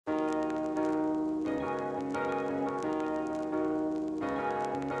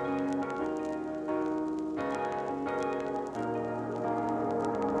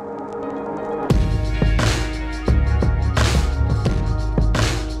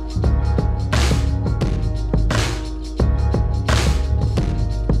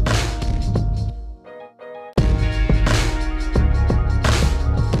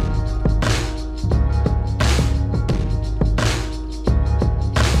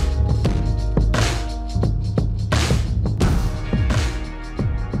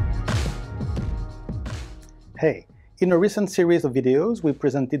Hey, in a recent series of videos, we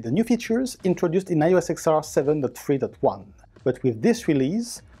presented the new features introduced in iOS XR 7.3.1. But with this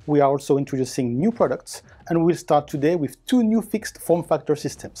release, we are also introducing new products, and we'll start today with two new fixed form factor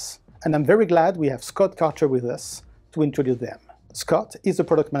systems. And I'm very glad we have Scott Carter with us to introduce them. Scott is the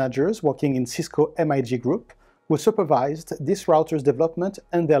product manager working in Cisco MIG group, who supervised this router's development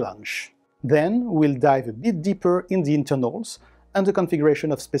and their launch. Then we'll dive a bit deeper in the internals and the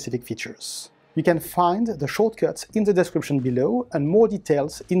configuration of specific features. You can find the shortcuts in the description below and more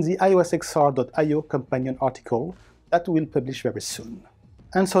details in the iOSXR.io companion article that we'll publish very soon.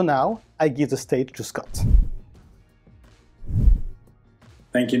 And so now, I give the stage to Scott.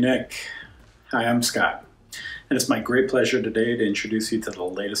 Thank you, Nick. Hi, I'm Scott, and it's my great pleasure today to introduce you to the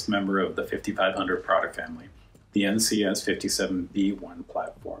latest member of the 5500 product family, the NCS57B1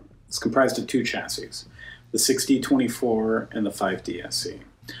 platform. It's comprised of two chassis, the 6D24 and the 5DSC.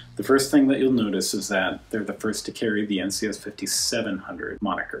 The first thing that you'll notice is that they're the first to carry the NCS5700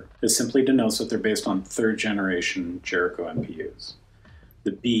 moniker. It simply denotes that they're based on third generation Jericho MPUs.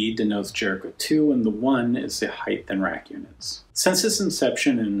 The B denotes Jericho 2, and the 1 is the height and rack units. Since its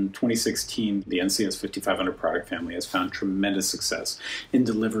inception in 2016, the NCS5500 product family has found tremendous success in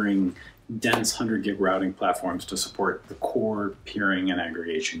delivering dense 100 gig routing platforms to support the core peering and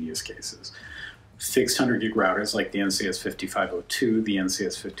aggregation use cases. Fixed 100 gig routers like the NCS5502, the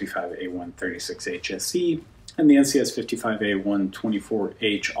NCS55A136HSE, and the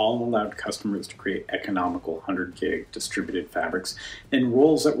NCS55A124H all allowed customers to create economical 100 gig distributed fabrics in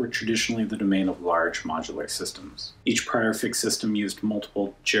roles that were traditionally the domain of large modular systems. Each prior fixed system used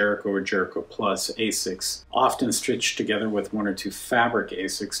multiple Jericho or Jericho Plus ASICs, often stitched together with one or two fabric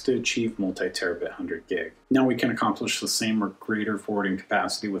ASICs to achieve multi-terabit 100 gig. Now we can accomplish the same or greater forwarding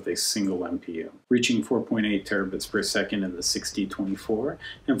capacity with a single MPU, reaching 4.8 terabits per second in the 6D24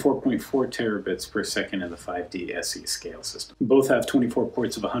 and 4.4 terabits per second in the 5DSE scale system. Both have 24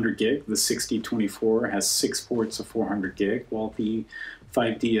 ports of 100 gig. The 6D24 has 6 ports of 400 gig, while the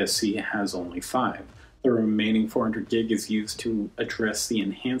 5DSE has only 5. The remaining 400 gig is used to address the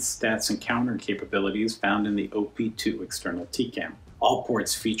enhanced stats and counter capabilities found in the OP2 external TCAM. All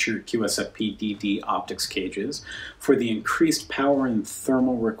ports feature QSFP-DD optics cages for the increased power and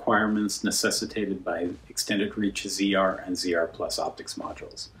thermal requirements necessitated by extended reach ZR and ZR Plus optics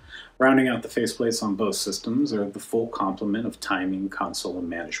modules. Rounding out the faceplates on both systems are the full complement of timing, console, and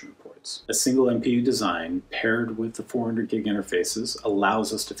management ports. A single MPU design paired with the 400 gig interfaces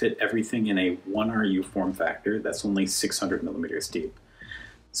allows us to fit everything in a 1RU form factor that's only 600 millimeters deep.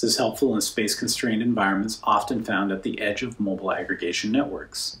 This is helpful in space-constrained environments often found at the edge of mobile aggregation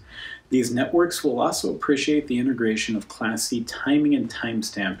networks. These networks will also appreciate the integration of Class C timing and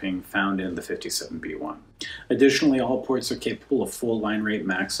timestamping found in the 57B1. Additionally, all ports are capable of full line rate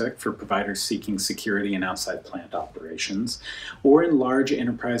MACsec for providers seeking security in outside plant operations, or in large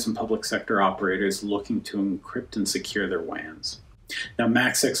enterprise and public sector operators looking to encrypt and secure their WANs. Now,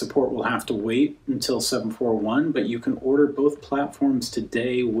 MACsec support will have to wait until 7.4.1, but you can order both platforms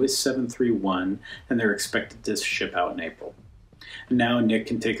today with 7.3.1, and they're expected to ship out in April. And now Nick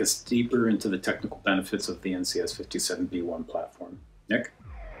can take us deeper into the technical benefits of the NCS57B1 platform. Nick?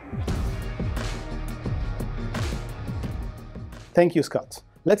 Thank you, Scott.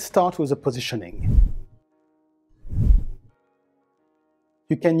 Let's start with the positioning.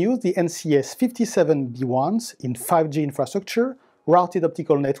 You can use the NCS57B1s in 5G infrastructure, routed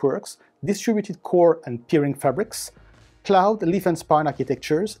optical networks, distributed core and peering fabrics, cloud, leaf and spine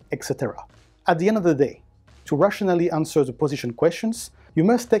architectures, etc. At the end of the day, to rationally answer the position questions, you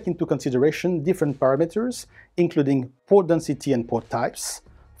must take into consideration different parameters, including port density and port types,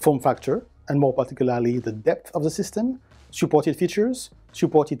 form factor, and more particularly the depth of the system, supported features,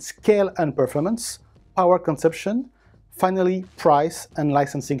 supported scale and performance, power consumption, finally, price and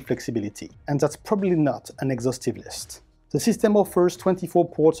licensing flexibility. And that's probably not an exhaustive list. The system offers 24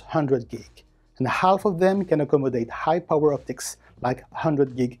 ports 100 gig, and half of them can accommodate high-power optics like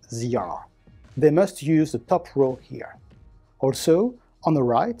 100 gig ZR. They must use the top row here. Also, on the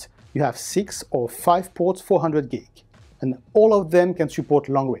right, you have 6 or 5 ports 400 gig, and all of them can support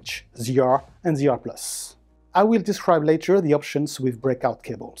long reach, ZR and ZR+. I will describe later the options with breakout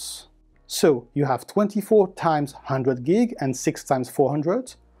cables. So you have 24 times 100 gig and 6 times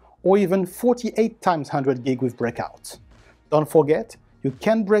 400, or even 48 times 100 gig with breakout. Don't forget, you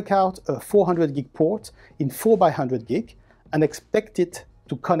can break out a 400 gig port in 4x100 gig and expect it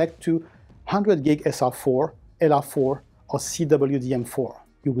to connect to 100 gig SR4, LR4, or CWDM4.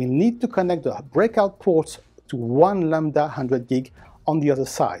 You will need to connect the breakout ports to one lambda 100 gig on the other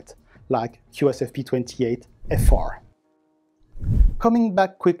side, like QSFP28 FR. Coming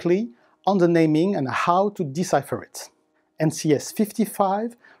back quickly, on the naming and how to decipher it. NCS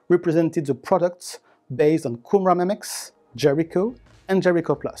 55 represented the products based on Qumran MX, Jericho, and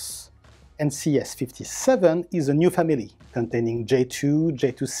Jericho Plus. NCS 57 is a new family containing J2,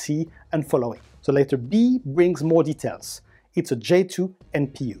 J2C, and following. The letter B brings more details. It's a J2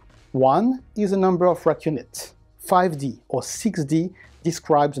 NPU. 1 is the number of rack units. 5D or 6D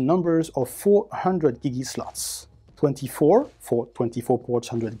describes the numbers of 400 gig slots. 24 for 24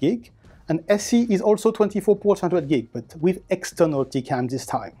 ports 100 gig, and SE is also 24 ports 100 gig, but with external TCAM this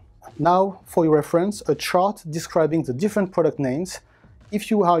time. Now, for your reference, a chart describing the different product names if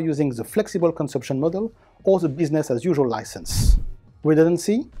you are using the flexible consumption model or the business as usual license.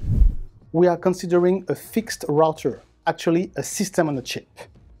 Redundancy? We are considering a fixed router, actually a system on a chip.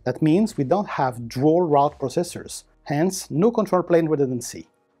 That means we don't have dual route processors, hence no control plane redundancy.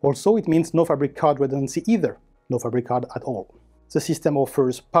 Also, it means no fabric card redundancy either, no fabric card at all. The system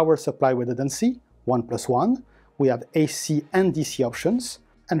offers power supply redundancy, 1+1, we have AC and DC options,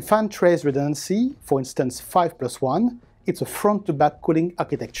 and fan trace redundancy, for instance 5+1, it's a front-to-back cooling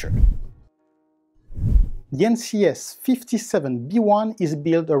architecture. The NCS 57B1 is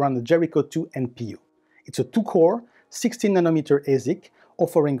built around the Jericho 2 NPU. It's a 2-core, 16nm ASIC,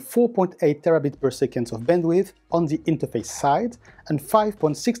 offering 4.8 terabit per second of bandwidth on the interface side and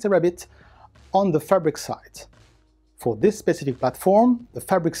 5.6 terabit on the fabric side. For this specific platform, the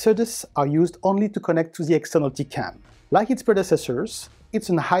fabric SerDes are used only to connect to the external TCAM. Like its predecessors, it's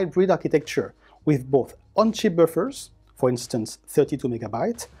a hybrid architecture with both on-chip buffers, for instance 32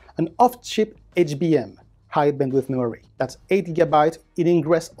 MB, and off-chip HBM, high bandwidth memory, that's 8 GB in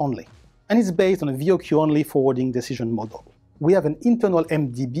ingress only. And it's based on a VOQ-only forwarding decision model. We have an internal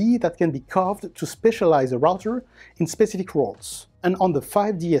MDB that can be carved to specialize a router in specific roles. And on the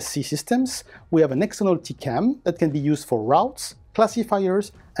 5DSC systems, we have an external TCAM that can be used for routes,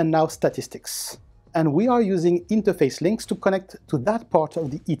 classifiers, and now statistics. And we are using interface links to connect to that part of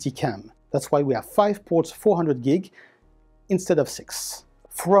the ETCAM. That's why we have 5 ports 400 gig instead of 6.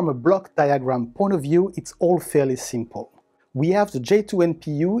 From a block diagram point of view, it's all fairly simple. We have the J2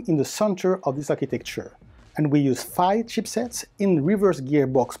 NPU in the center of this architecture, and we use PHY chipsets in reverse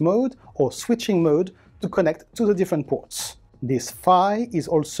gearbox mode or switching mode to connect to the different ports. This PHY is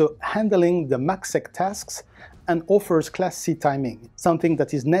also handling the MACsec tasks and offers Class C timing, something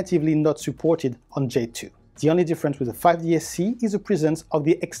that is natively not supported on J2. The only difference with the 5DSC is the presence of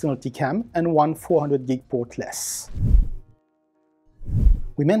the external TCAM and one 400 gig port less.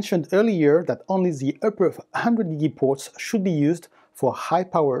 We mentioned earlier that only the upper 100 gig ports should be used for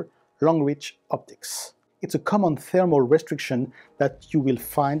high-power, long-reach optics. It's a common thermal restriction that you will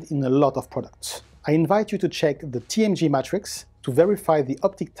find in a lot of products. I invite you to check the TMG matrix to verify the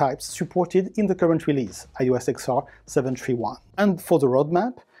optic types supported in the current release, iOS XR 731. And for the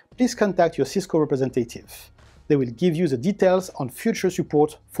roadmap, please contact your Cisco representative. They will give you the details on future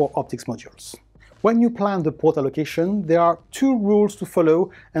support for optics modules. When you plan the port allocation, there are 2 rules to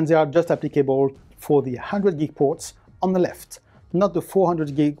follow, and they are just applicable for the 100 gig ports on the left, not the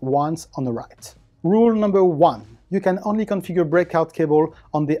 400 gig ones on the right. Rule number 1, you can only configure breakout cable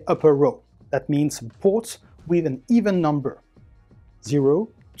on the upper row. That means ports with an even number, 0,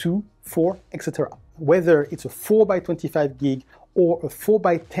 2, 4, etc. Whether it's a 4x25 gig or a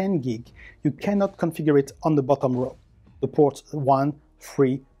 4x10 gig, you cannot configure it on the bottom row, the ports 1,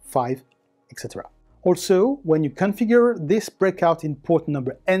 3, 5, etc. Also, when you configure this breakout in port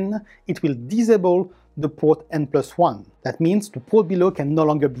number N, it will disable the port N+1. That means the port below can no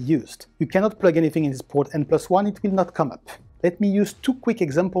longer be used. You cannot plug anything in this port N+1, it will not come up. Let me use 2 quick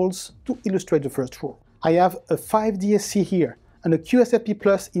examples to illustrate the first rule. I have a 5DSC here, and a QSFP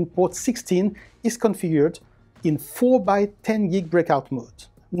Plus in port 16 is configured in 4x10 gig breakout mode.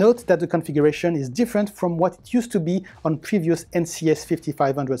 Note that the configuration is different from what it used to be on previous NCS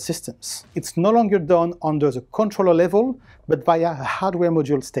 5500 systems. It's no longer done under the controller level, but via a hardware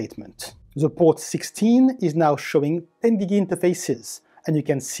module statement. The port 16 is now showing 10 gig interfaces, and you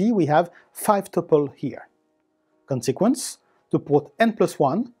can see we have 5 tuple here. Consequence, the port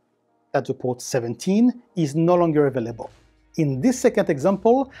N+1, that's the port 17, is no longer available. In this second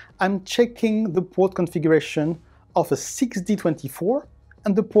example, I'm checking the port configuration of a 6D24,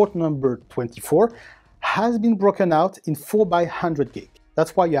 and the port number 24 has been broken out in 4x100 gig.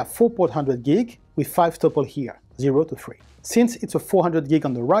 That's why you have 4 port 100 gig with 5 tuple here, 0 to 3. Since it's a 400 gig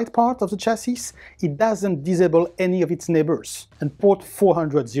on the right part of the chassis, it doesn't disable any of its neighbors, and port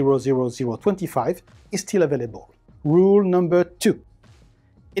 400.0.0.0.25 is still available. Rule number 2.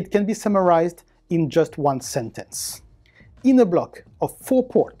 It can be summarized in just one sentence. In a block of 4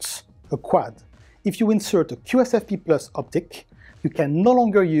 ports, a quad, if you insert a QSFP Plus optic, you can no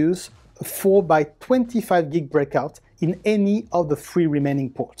longer use a a 4x25 gig breakout in any of the 3 remaining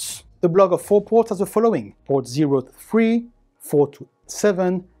ports. The block of 4 ports has the following: port 0 to 3, 4 to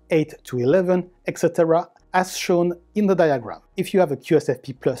 7, 8 to 11, etc., as shown in the diagram. If you have a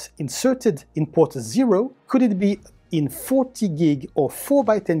QSFP Plus inserted in port 0, could it be in 40 gig or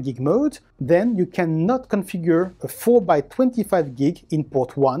 4x10 gig mode? Then you cannot configure a 4x25 gig in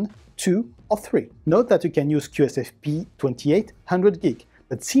port 1, 2, or 3. Note that you can use QSFP 28 100 gig,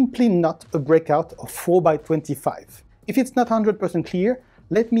 but simply not a breakout of 4x25. If it's not 100% clear,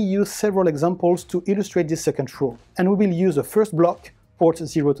 let me use several examples to illustrate this second rule, and we will use the first block, port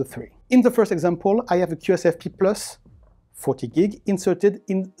 0 to 3. In the first example, I have a QSFP Plus 40 gig inserted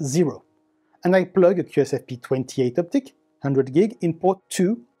in 0, and I plug a QSFP 28 optic 100 gig in port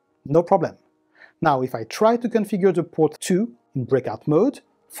 2, no problem. Now if I try to configure the port 2 in breakout mode,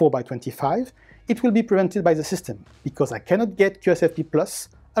 4x25, it will be prevented by the system, because I cannot get QSFP Plus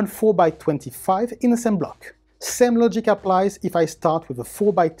and 4x25 in the same block. Same logic applies if I start with a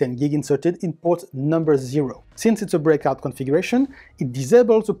 4x10 gig inserted in port number 0. Since it's a breakout configuration, it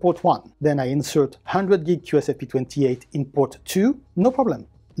disables the port 1. Then I insert 100 gig QSFP28 in port 2, no problem.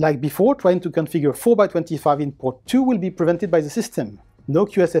 Like before, trying to configure 4x25 in port 2 will be prevented by the system. No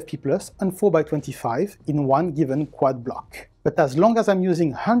QSFP Plus and 4x25 in one given quad block. But as long as I'm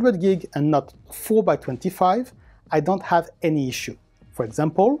using 100 gig and not 4x25, I don't have any issue. For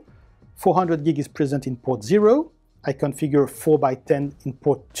example, 400 gig is present in port 0, I configure 4x10 in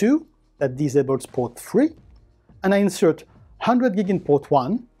port 2, that disables port 3, and I insert 100 gig in port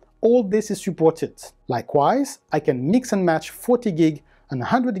 1, all this is supported. Likewise, I can mix and match 40 gig and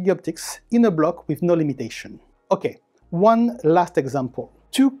 100 gig optics in a block with no limitation. Okay, one last example.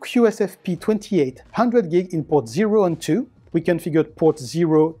 2 QSFP 28 100 gig in port 0 and 2, we configured port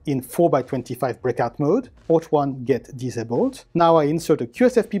 0 in 4x25 breakout mode, port 1 get disabled. Now I insert a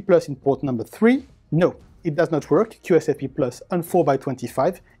QSFP Plus in port number 3. No, it does not work. QSFP Plus and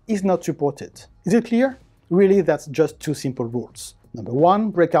 4x25 is not supported. Is it clear? Really, that's just 2 simple rules. Number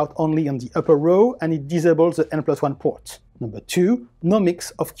 1, breakout only on the upper row and it disables the N+1 port. Number 2, no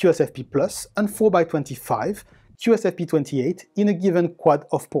mix of QSFP Plus and 4x25, QSFP28 in a given quad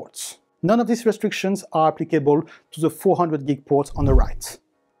of ports. None of these restrictions are applicable to the 400 gig ports on the right.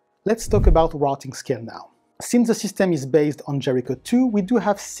 Let's talk about routing scale now. Since the system is based on Jericho 2, we do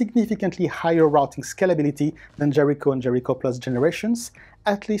have significantly higher routing scalability than Jericho and Jericho Plus generations,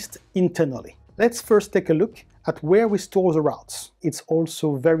 at least internally. Let's first take a look at where we store the routes. It's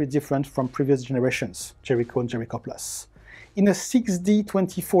also very different from previous generations, Jericho and Jericho Plus. In a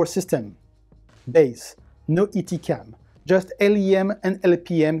 6D24 system, base, no ETCAM, just LEM and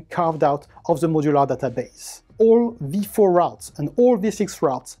LPM carved out of the modular database. All V4 routes and all V6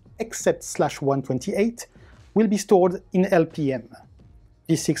 routes except /128 will be stored in LPM.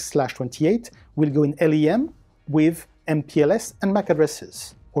 V6/28 will go in LEM with MPLS and MAC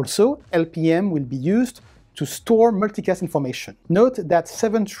addresses. Also, LPM will be used to store multicast information. Note that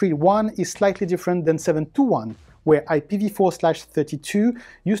 731 is slightly different than 721, where IPv4/32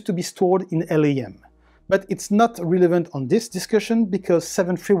 used to be stored in LEM. But it's not relevant on this discussion because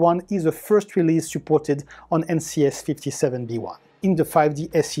 731 is the first release supported on NCS 57B1. In the 5D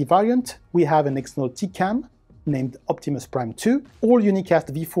SE variant, we have an external TCAM named Optimus Prime 2. All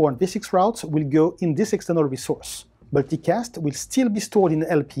unicast V4 and V6 routes will go in this external resource. Multicast will still be stored in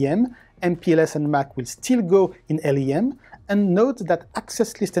LPM, MPLS and MAC will still go in LEM, and note that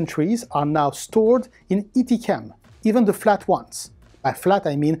access list entries are now stored in ETCAM, even the flat ones. By flat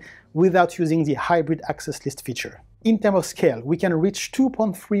I mean without using the hybrid access list feature. In terms of scale, we can reach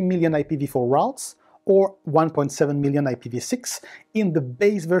 2.3 million IPv4 routes or 1.7 million IPv6 in the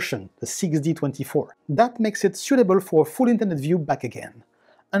base version, the 6D24. That makes it suitable for a full internet view back again.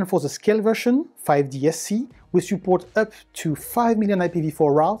 And for the scale version, 5D-SC, we support up to 5 million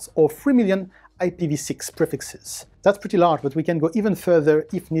IPv4 routes or 3 million IPv6 prefixes. That's pretty large, but we can go even further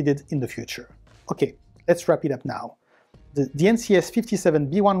if needed in the future. Okay, let's wrap it up now. The NCS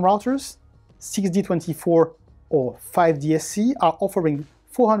 57B1 routers, 6D24 or 5D-SC are offering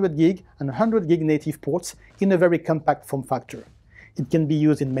 400 gig and 100 gig native ports in a very compact form factor. It can be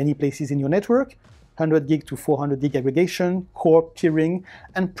used in many places in your network, 100 gig to 400 gig aggregation, core peering,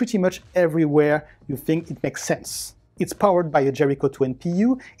 and pretty much everywhere you think it makes sense. It's powered by a Jericho 2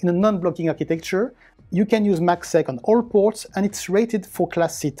 NPU in a non-blocking architecture. You can use MACsec on all ports, and it's rated for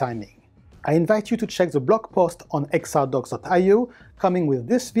Class C timing. I invite you to check the blog post on xrdocs.io coming with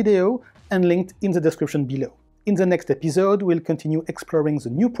this video and linked in the description below. In the next episode, we'll continue exploring the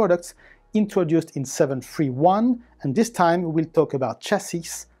new products introduced in 7.3.1, and this time we'll talk about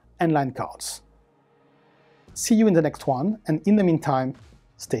chassis and line cards. See you in the next one, and in the meantime,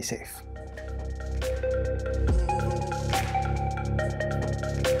 Stay safe.